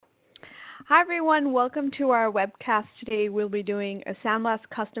Hi everyone, welcome to our webcast. Today we'll be doing a SandBlast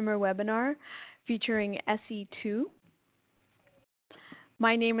customer webinar featuring SE2.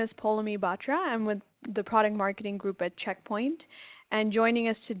 My name is Polami Batra. I'm with the product marketing group at Checkpoint, and joining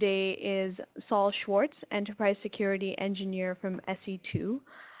us today is Saul Schwartz, enterprise security engineer from SE2.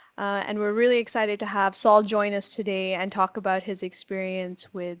 And we're really excited to have Saul join us today and talk about his experience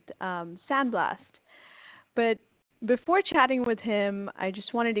with SandBlast. But before chatting with him, I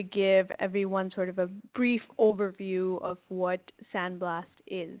just wanted to give everyone sort of a brief overview of what SandBlast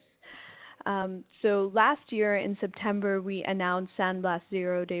is. So last year in September, we announced SandBlast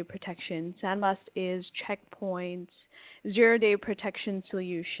Zero-Day Protection. SandBlast is Checkpoint's zero-day protection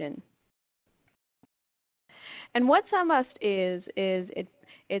solution. And what SandBlast is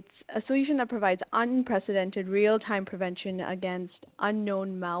it's a solution that provides unprecedented real-time prevention against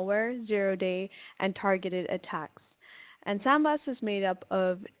unknown malware, zero-day, and targeted attacks. And SandBlast is made up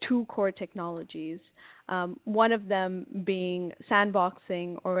of two core technologies, one of them being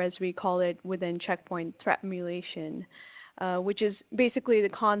sandboxing, or as we call it within Checkpoint, threat emulation, which is basically the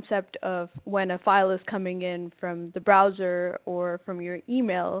concept of when a file is coming in from the browser or from your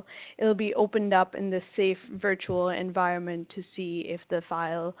email, it'll be opened up in this safe virtual environment to see if the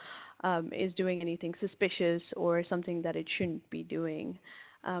file is doing anything suspicious or something that it shouldn't be doing.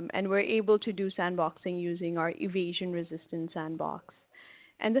 And we're able to do sandboxing using our evasion-resistant sandbox.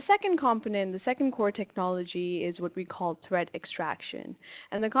 And the second component, the second core technology, is what we call threat extraction.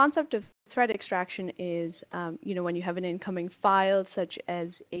 And the concept of threat extraction is, when you have an incoming file, such as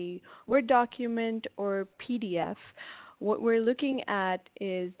a Word document or PDF, what we're looking at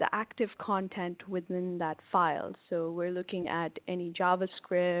is the active content within that file. So we're looking at any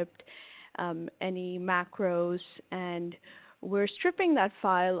JavaScript, any macros, and we're stripping that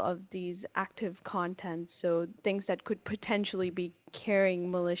file of these active contents, so things that could potentially be carrying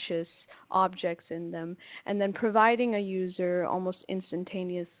malicious objects in them, and then providing a user almost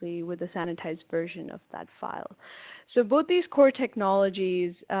instantaneously with a sanitized version of that file. So both these core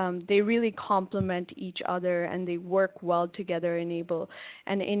technologies, they really complement each other, and they work well together, enable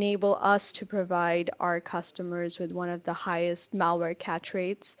us to provide our customers with one of the highest malware catch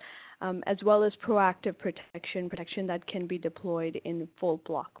rates, as well as proactive protection that can be deployed in full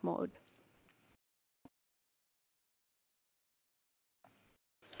block mode.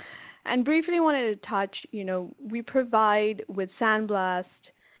 And briefly wanted to touch, we provide with SandBlast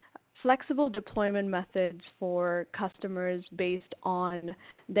flexible deployment methods for customers based on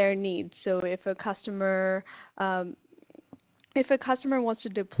their needs. So if a customer wants to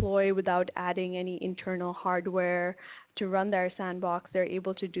deploy without adding any internal hardware to run their sandbox, they're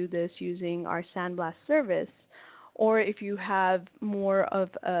able to do this using our SandBlast service. Or if you have more of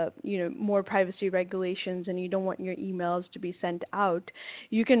more privacy regulations and you don't want your emails to be sent out,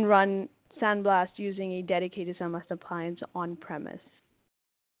 you can run SandBlast using a dedicated SandBlast appliance on premise.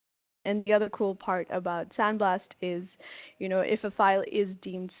 And the other cool part about SandBlast is, if a file is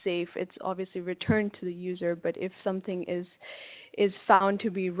deemed safe, it's obviously returned to the user, but if something is found to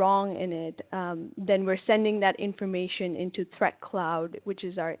be wrong in it, then we're sending that information into Threat Cloud, which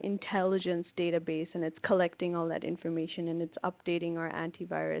is our intelligence database, and it's collecting all that information, and it's updating our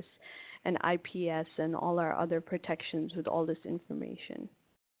antivirus and IPS and all our other protections with all this information.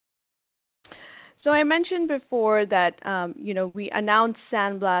 So I mentioned before that we announced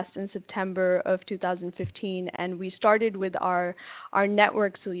SandBlast in September of 2015, and we started with our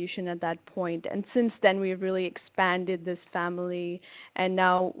network solution at that point. And since then, we've really expanded this family, and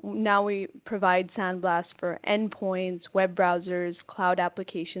now we provide SandBlast for endpoints, web browsers, cloud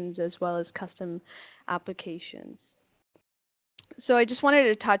applications, as well as custom applications. So I just wanted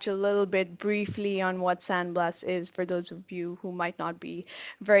to touch a little bit briefly on what SandBlast is for those of you who might not be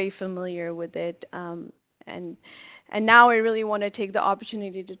very familiar with it. And now I really want to take the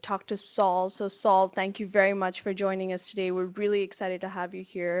opportunity to talk to Saul. So Saul, thank you very much for joining us today. We're really excited to have you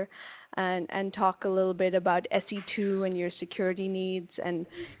here and talk a little bit about SE2 and your security needs and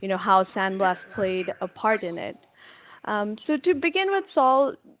how SandBlast played a part in it. So to begin with,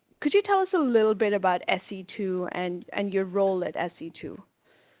 Saul, could you tell us a little bit about SE2 and your role at SE2?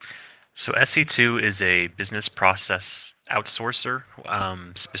 So SE2 is a business process outsourcer,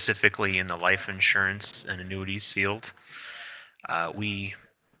 specifically in the life insurance and annuities field. We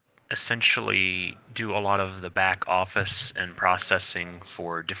essentially do a lot of the back office and processing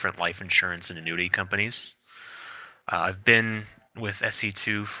for different life insurance and annuity companies. I've been with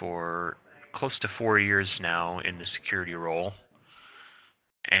SE2 for close to 4 years now in the security role.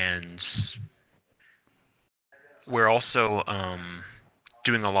 And we're also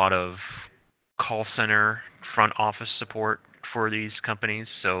doing a lot of call center front office support for these companies.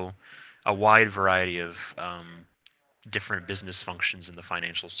 So a wide variety of different business functions in the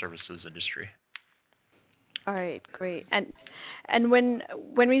financial services industry. All right, great. And when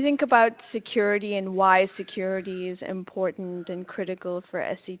we think about security and why security is important and critical for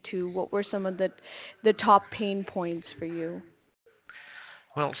SE2, what were some of the top pain points for you?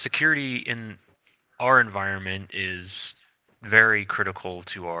 Well, security in our environment is very critical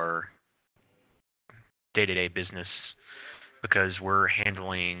to our day-to-day business because we're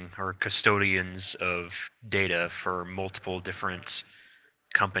handling or custodians of data for multiple different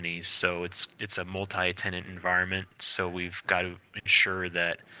companies. So it's a multi-tenant environment. So we've got to ensure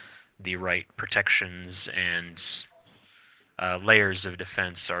that the right protections and layers of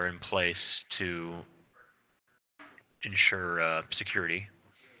defense are in place to ensure security.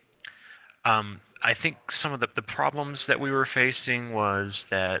 I think some of the problems that we were facing was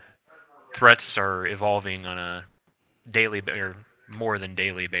that threats are evolving on a daily or more than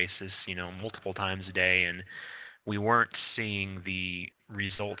daily basis, multiple times a day, and we weren't seeing the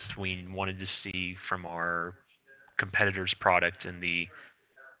results we wanted to see from our competitors' product in the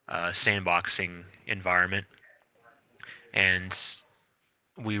sandboxing environment. And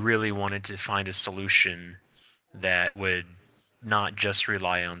we really wanted to find a solution that would not just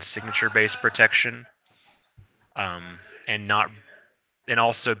rely on signature-based protection, and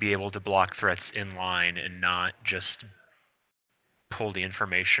also be able to block threats in line and not just pull the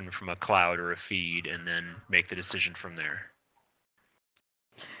information from a cloud or a feed and then make the decision from there.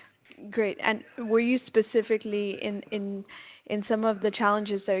 Great. And were you specifically in some of the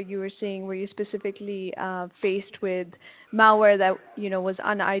challenges that you were seeing, were you specifically faced with malware that was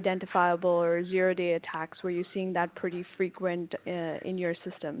unidentifiable or zero-day attacks? Were you seeing that pretty frequent in your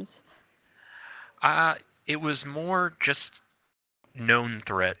systems? It was more just known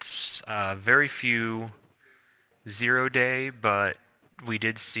threats. Very few zero-day, but we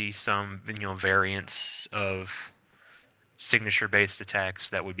did see some variants of signature-based attacks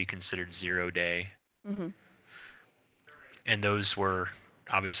that would be considered zero-day. Mm-hmm. And those were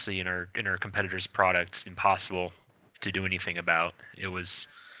obviously in our competitors' products impossible to do anything about. It was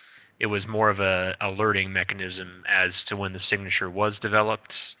more of a alerting mechanism as to when the signature was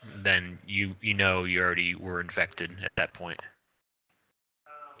developed. Then you already were infected at that point.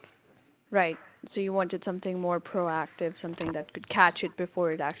 Right. So you wanted something more proactive, something that could catch it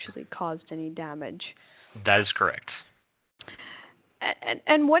before it actually caused any damage. That is correct.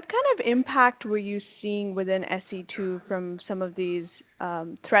 And what kind of impact were you seeing within SE2 from some of these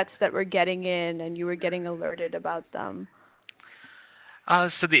threats that were getting in and you were getting alerted about them?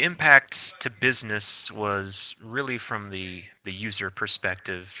 So the impact to business was really from the user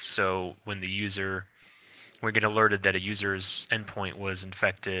perspective. So when we get alerted that a user's endpoint was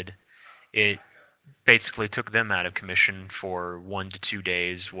infected, it basically took them out of commission for 1 to 2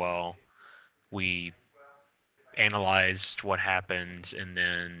 days while we analyzed what happened and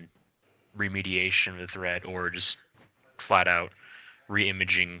then remediation of the threat or just flat out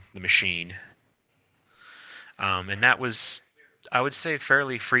re-imaging the machine. And that was, I would say,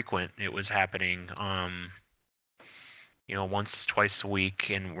 fairly frequent. It was happening once, twice a week,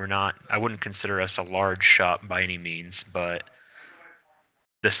 and I wouldn't consider us a large shop by any means, but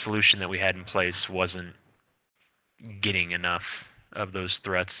the solution that we had in place wasn't getting enough of those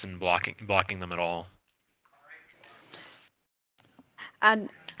threats and blocking them at all. And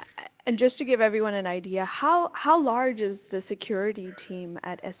just to give everyone an idea, how large is the security team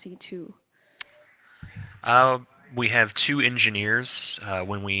at SE2? We have 2 engineers.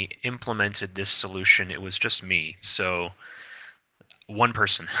 When we implemented this solution, it was just me, so 1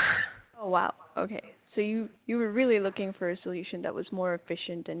 person. Oh, wow. Okay. So you were really looking for a solution that was more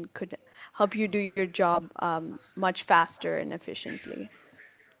efficient and could help you do your job much faster and efficiently.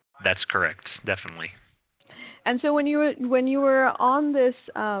 That's correct, definitely. And so when you were on this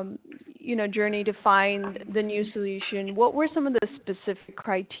journey to find the new solution, what were some of the specific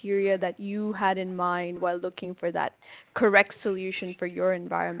criteria that you had in mind while looking for that correct solution for your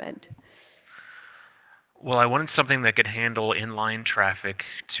environment? Well, I wanted something that could handle inline traffic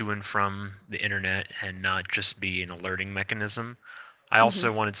to and from the internet and not just be an alerting mechanism. I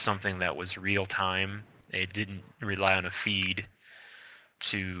also wanted something that was real time. It didn't rely on a feed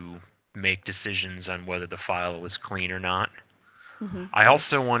to make decisions on whether the file was clean or not. I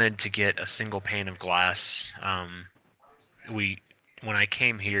also wanted to get a single pane of glass. When I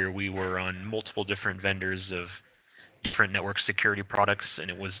came here, we were on multiple different vendors of different network security products, and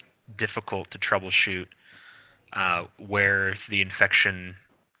it was difficult to troubleshoot where the infection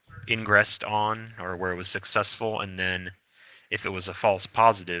ingressed on or where it was successful, and then if it was a false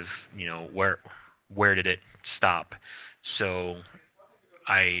positive, where did it stop? So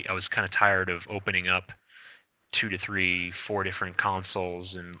I was kind of tired of opening up 2 to 3, 4 different consoles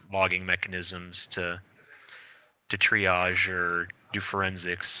and logging mechanisms to triage or do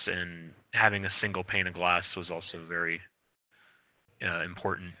forensics, and having a single pane of glass was also a very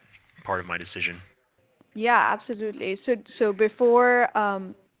important part of my decision. Yeah, absolutely. So before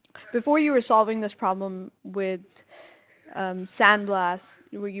you were solving this problem with SandBlast,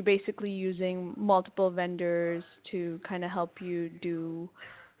 were you basically using multiple vendors to kind of help you do,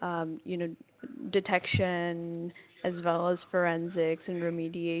 you know, detection as well as forensics and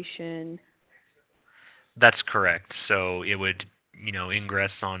remediation? That's correct. So it would,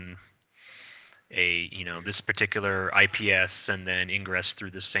 ingress on this particular IPS and then ingress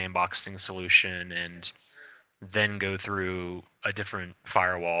through the sandboxing solution and then go through a different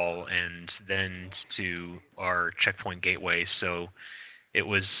firewall and then to our checkpoint gateway. So it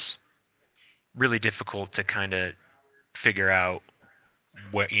was really difficult to kind of figure out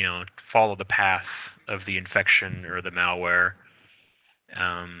what, follow the path of the infection or the malware.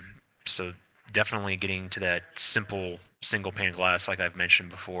 Um, so definitely getting to that simple single pane of glass, like I've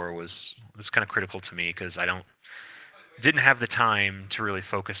mentioned before, was kind of critical to me because I didn't have the time to really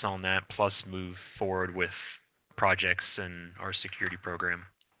focus on that, plus move forward with projects and our security program.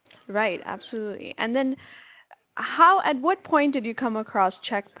 Right, absolutely. And then at what point did you come across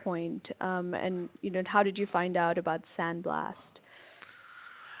Checkpoint, and how did you find out about SandBlast?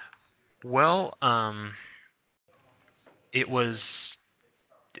 Well, it was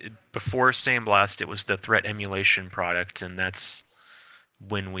before SandBlast. It was the threat emulation product, and I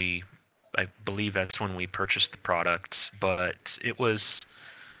believe that's when we purchased the product. But it was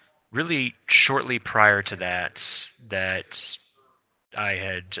really shortly prior to that I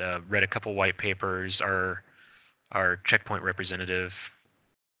had read a couple white papers. Our checkpoint representative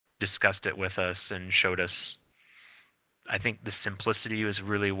discussed it with us and showed us. I think the simplicity was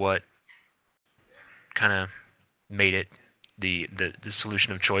really what kind of made it the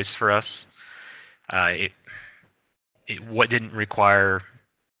solution of choice for us. It what didn't require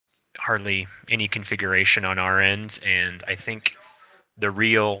hardly any configuration on our end, and I think the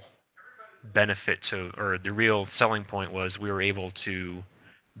real or the real selling point was we were able to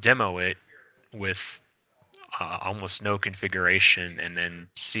demo it with almost no configuration and then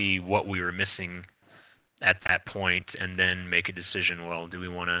see what we were missing at that point and then make a decision. Well, do we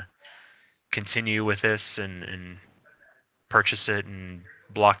want to continue with this and purchase it and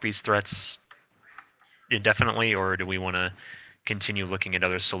block these threats indefinitely, or do we want to continue looking at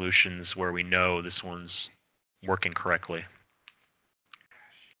other solutions where we know this one's working correctly?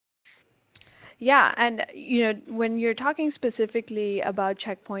 Yeah, and when you're talking specifically about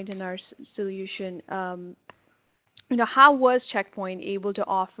Checkpoint in our solution, how was Checkpoint able to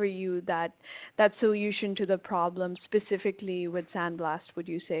offer you that solution to the problem specifically with SandBlast, would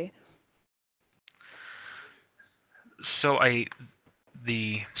you say? So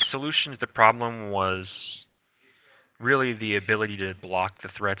the solution to the problem was really the ability to block the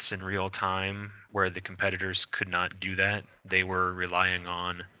threats in real time where the competitors could not do that. They were relying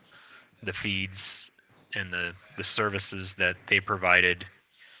on the feeds and the services that they provided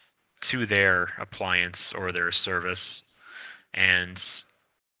to their appliance or their service, and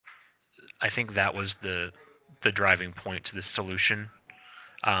I think that was the driving point to the solution.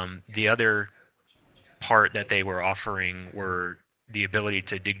 The other part that they were offering were the ability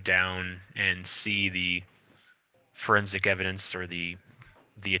to dig down and see the forensic evidence or the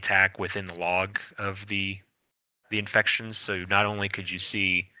attack within the log of the infections. So not only could you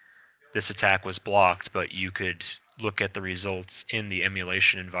see this attack was blocked, but you could look at the results in the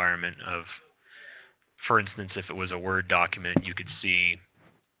emulation environment of, for instance, if it was a Word document, you could see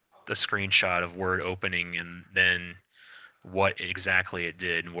the screenshot of Word opening and then what exactly it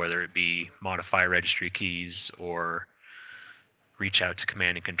did, whether it be modify registry keys or reach out to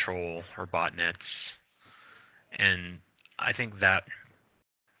command and control or botnets. And I think that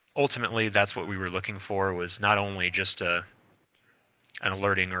ultimately that's what we were looking for, was not only just an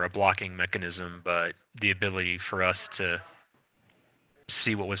alerting or a blocking mechanism, but the ability for us to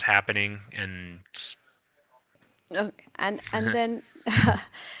see what was happening and Okay. And then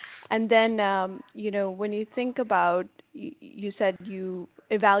and then when you think about, you said you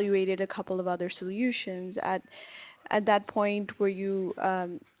evaluated a couple of other solutions. At that point, were you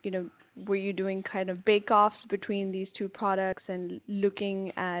were you doing kind of bake-offs between these two products and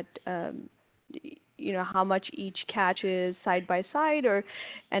looking at how much each catches side by side,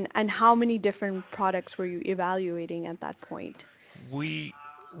 and how many different products were you evaluating at that point? We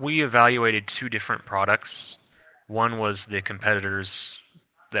evaluated 2 different products. One was the competitors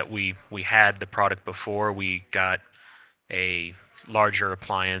that we had the product before. We got a larger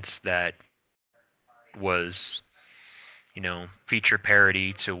appliance that was, feature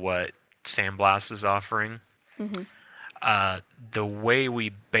parity to what SandBlast is offering. Mhm. Uh, the way we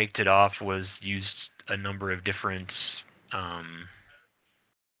baked it off was used a number of different um,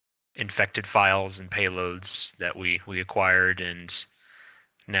 infected files and payloads that we acquired. And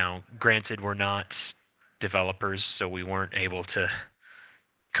now, granted, we're not developers, so we weren't able to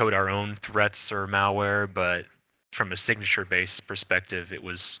code our own threats or malware, but from a signature-based perspective, it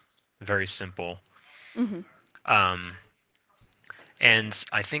was very simple. Mhm. Um, and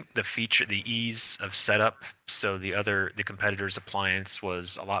I think the ease of setup, so the competitor's appliance was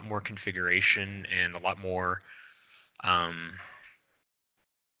a lot more configuration and a lot more um,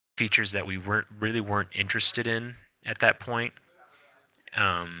 features that we weren't interested in at that point.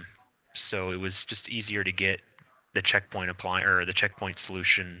 Um, so it was just easier to get the the checkpoint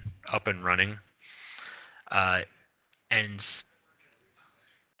solution up and running. Uh, and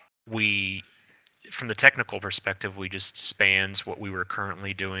we, from the technical perspective, we just spanned what we were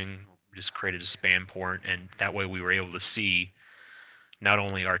currently doing. We just created a span port, and that way we were able to see not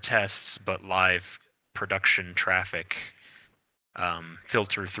only our tests but live production traffic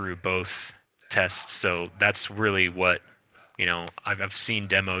filter through both tests. So that's really what I've seen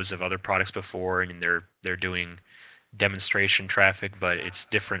demos of other products before, and they're doing demonstration traffic, but it's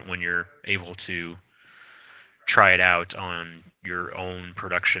different when you're able to try it out on your own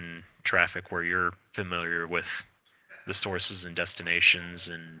production traffic where you're familiar with the sources and destinations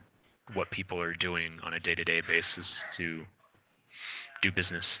and what people are doing on a day-to-day basis to do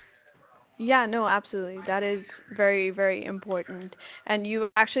business. Yeah, no, absolutely. That is very, very important. And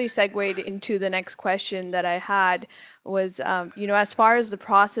you actually segued into the next question that I had was, as far as the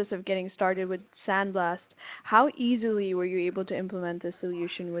process of getting started with SandBlast, how easily were you able to implement the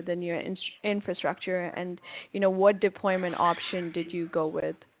solution within your infrastructure, and what deployment option did you go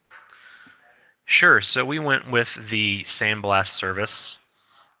with? Sure. So we went with the SandBlast service.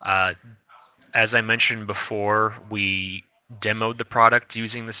 Uh, as I mentioned before, we demoed the product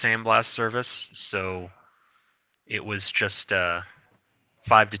using the SandBlast service. So it was just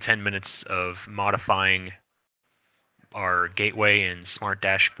 5 to 10 minutes of modifying our gateway and smart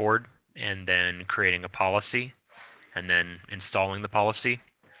dashboard, and then creating a policy, and then installing the policy.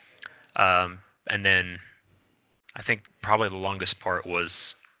 And then I think probably the longest part was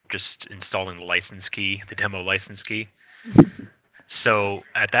just installing the license key, the demo license key. So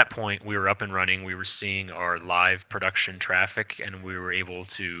at that point, we were up and running. We were seeing our live production traffic, and we were able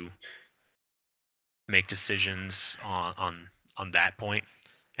to make decisions on that point.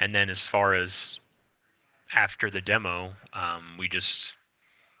 And then as far as after the demo, we just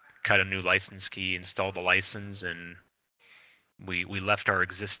cut a new license key, installed the license, and we left our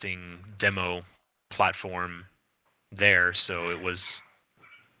existing demo platform there. So it was,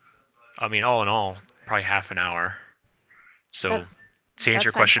 I mean, all in all, probably half an hour. That's So to answer that's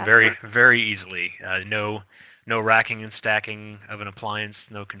your question, very fantastic. very easily. No racking and stacking of an appliance,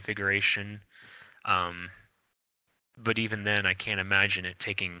 no configuration. Um, but even then, I can't imagine it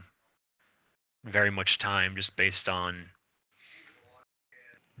taking very much time just based on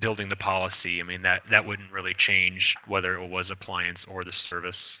building the policy. I mean, that wouldn't really change whether it was appliance or the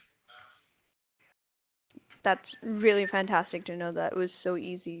service. That's really fantastic to know that it was so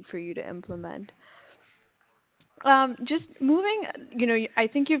easy for you to implement. Just moving, I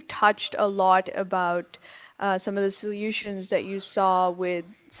think you've touched a lot about some of the solutions that you saw with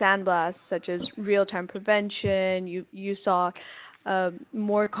SandBlast, such as real-time prevention. You saw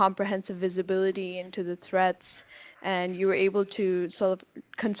more comprehensive visibility into the threats, and you were able to sort of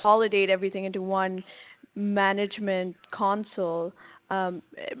consolidate everything into one management console. Um,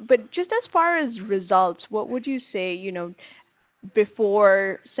 but just as far as results, what would you say,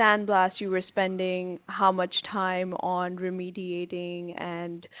 before SandBlast, you were spending how much time on remediating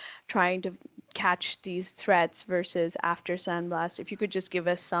and trying to catch these threats versus after SandBlast? If you could just give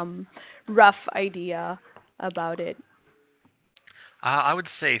us some rough idea about it. I would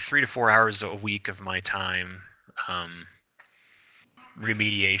say 3 to 4 hours a week of my time um,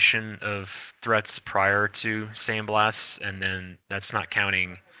 remediation of threats prior to SandBlast, and then that's not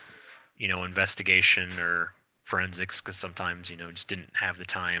counting, investigation or forensics, because sometimes, just didn't have the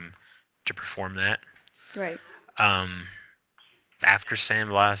time to perform that. Right. Um, After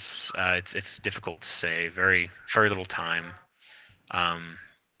SandBlast, it's difficult to say. Very little time. Um,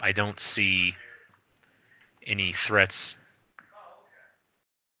 I don't see any threats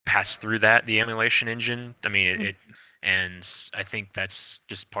pass through the emulation engine. I mean, Mm. and I think that's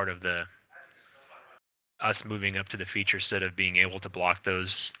just part of the us moving up to the feature set of being able to block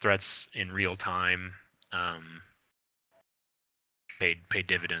those threats in real time. Um, paid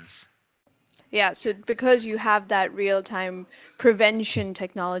dividends. Yeah, so because you have that real-time prevention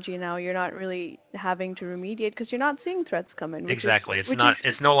technology now, you're not really having to remediate because you're not seeing threats come in, Exactly. which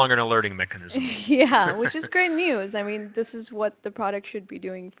It's no longer an alerting mechanism. yeah, which is great news. I mean, this is what the product should be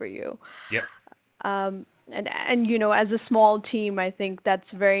doing for you. Yep. And you know, as a small team, I think that's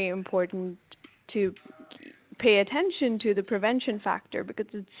very important to pay attention to the prevention factor because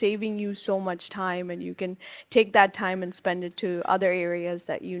it's saving you so much time, and you can take that time and spend it to other areas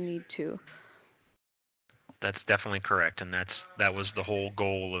that you need to. That's definitely correct, and that was the whole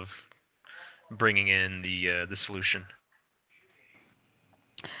goal of bringing in the solution.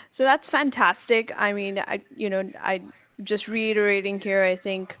 So that's fantastic. I mean, I just reiterating here, I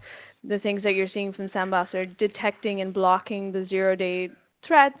think the things that you're seeing from SandBlast are detecting and blocking the zero-day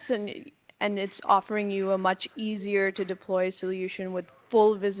threats, and it's offering you a much easier to deploy solution with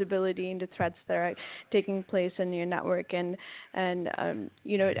full visibility into threats that are taking place in your network. And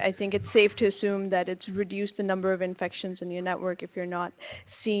you know, I think it's safe to assume that it's reduced the number of infections in your network if you're not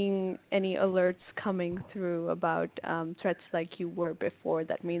seeing any alerts coming through about threats like you were before.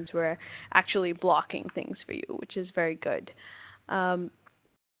 That means we're actually blocking things for you, which is very good.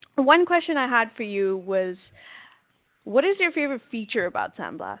 One question I had for you was, what is your favorite feature about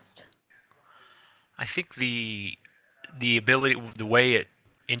SandBlast? I think the ability, the way it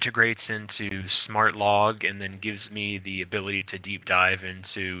integrates into Smart Log and then gives me the ability to deep dive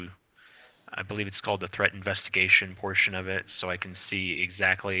into, I believe it's called the threat investigation portion of it, so I can see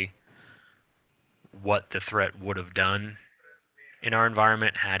exactly what the threat would have done in our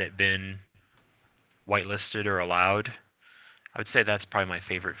environment had it been whitelisted or allowed. I would say that's probably my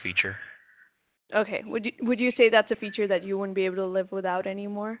favorite feature. Okay. Would you say that's a feature that you wouldn't be able to live without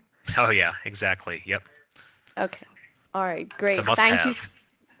anymore? Oh yeah, exactly. Yep. Okay. All right. Great. It's a Thank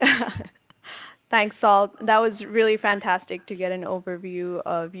must-have. you. Thanks, Saul. That was really fantastic to get an overview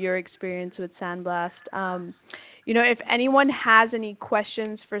of your experience with SandBlast. You know, if anyone has any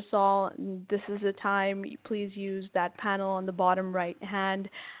questions for Saul, this is the time. Please use that panel on the bottom right hand,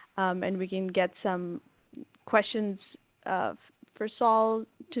 and we can get some questions for Saul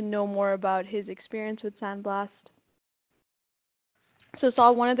to know more about his experience with SandBlast. So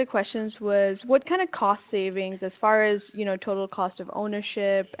Saul, one of the questions was, what kind of cost savings, as far as, you know, total cost of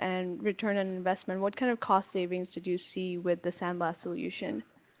ownership and return on investment, what kind of cost savings did you see with the SandBlast solution?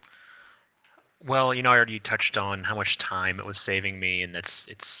 Well, you know, I already touched on how much time it was saving me, and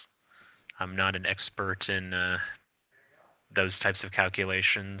I'm not an expert in those types of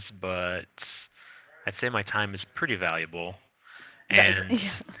calculations, but I'd say my time is pretty valuable. And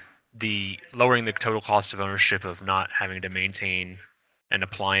the lowering the total cost of ownership of not having to maintain an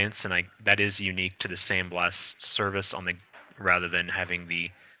appliance, and that is unique to the SandBlast service rather than having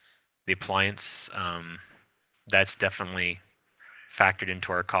the appliance. That's definitely factored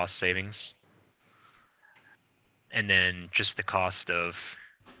into our cost savings. And then just the cost of,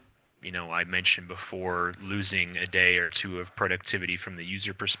 you know, I mentioned before, losing a day or two of productivity from the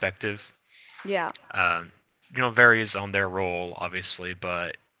user perspective. Yeah. You know, varies on their role, obviously,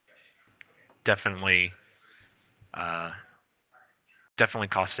 but definitely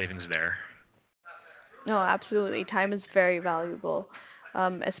cost savings there. No, absolutely. Time is very valuable,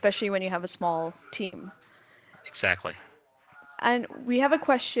 especially when you have a small team. Exactly. And we have a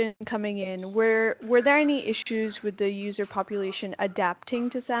question coming in. Were there any issues with the user population adapting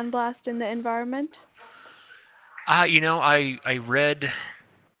to SandBlast in the environment? You know, I read,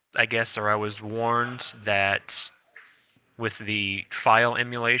 I guess, or I was warned that with the file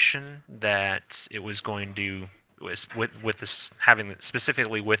emulation that it was going to with this having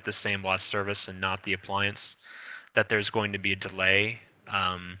specifically with the SandBlast service and not the appliance, that there's going to be a delay.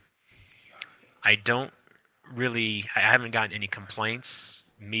 I haven't gotten any complaints.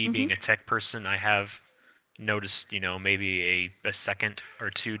 Me being a tech person, I have noticed, you know, maybe a second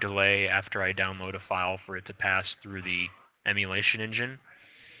or two delay after I download a file for it to pass through the emulation engine.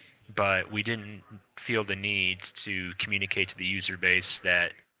 But we didn't feel the need to communicate to the user base that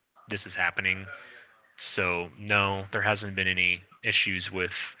this is happening. So no, there hasn't been any issues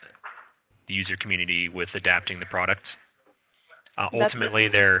with the user community with adapting the product. Ultimately,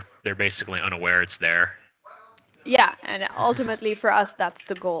 they're basically unaware it's there. Yeah, and ultimately for us, that's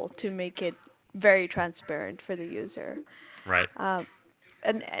the goal, to make it very transparent for the user. Right.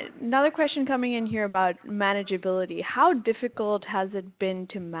 And another question coming in here about manageability. How difficult has it been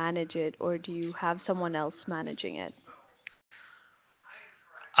to manage it, or do you have someone else managing it?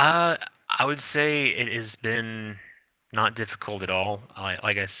 I would say it has been not difficult at all.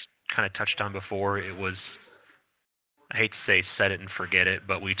 Like I kind of touched on before, it was, I hate to say set it and forget it,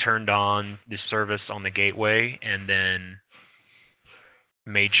 but we turned on the service on the gateway, and then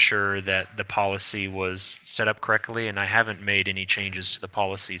made sure that the policy was set up correctly, and I haven't made any changes to the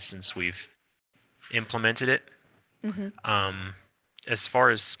policy since we've implemented it. Mhm. As far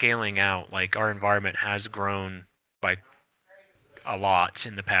as scaling out, like our environment has grown by a lot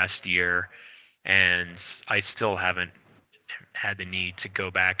in the past year, and I still haven't had the need to go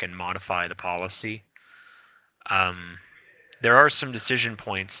back and modify the policy. Um, there are some decision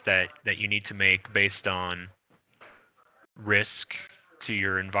points that you need to make based on risk to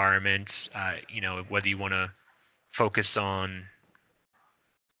your environment. Whether you want to focus on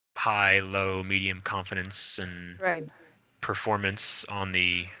high, low, medium confidence and Right. performance on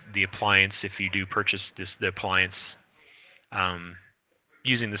the appliance if you do purchase the appliance. Um,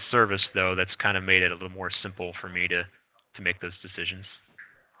 Using the service though, that's kind of made it a little more simple for me to make those decisions.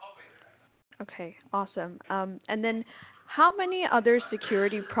 Okay, awesome. And then how many other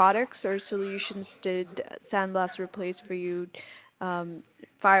security products or solutions did SandBlast replace for you? Um,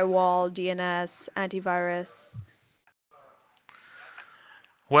 Firewall, DNS, antivirus?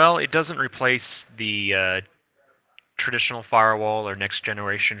 Well, it doesn't replace the traditional firewall or next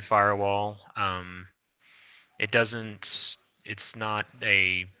generation firewall. It doesn't. It's not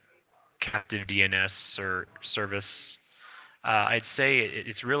a captive DNS or service. I'd say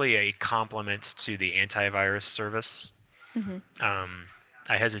it's really a complement to the antivirus service. Mhm.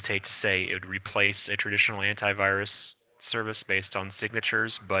 I hesitate to say it would replace a traditional antivirus service based on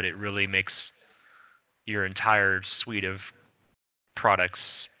signatures, but it really makes your entire suite of products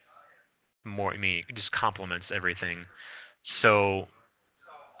more. I mean, it just complements everything. So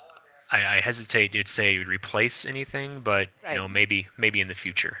I hesitate to say it would replace anything, but Right. maybe in the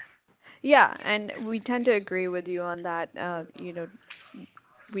future. Yeah, and we tend to agree with you on that.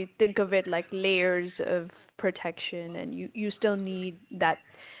 We think of it like layers of protection, and you still need that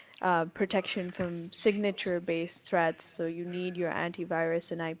protection from signature-based threats. So you need your antivirus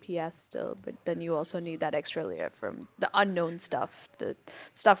and IPS still, but then you also need that extra layer from the unknown stuff, the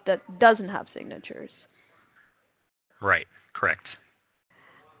stuff that doesn't have signatures. Right. Correct.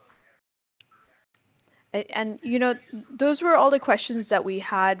 And those were all the questions that we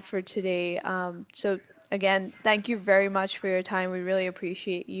had for today. So again, thank you very much for your time. We really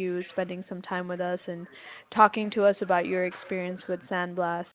appreciate you spending some time with us and talking to us about your experience with SandBlast.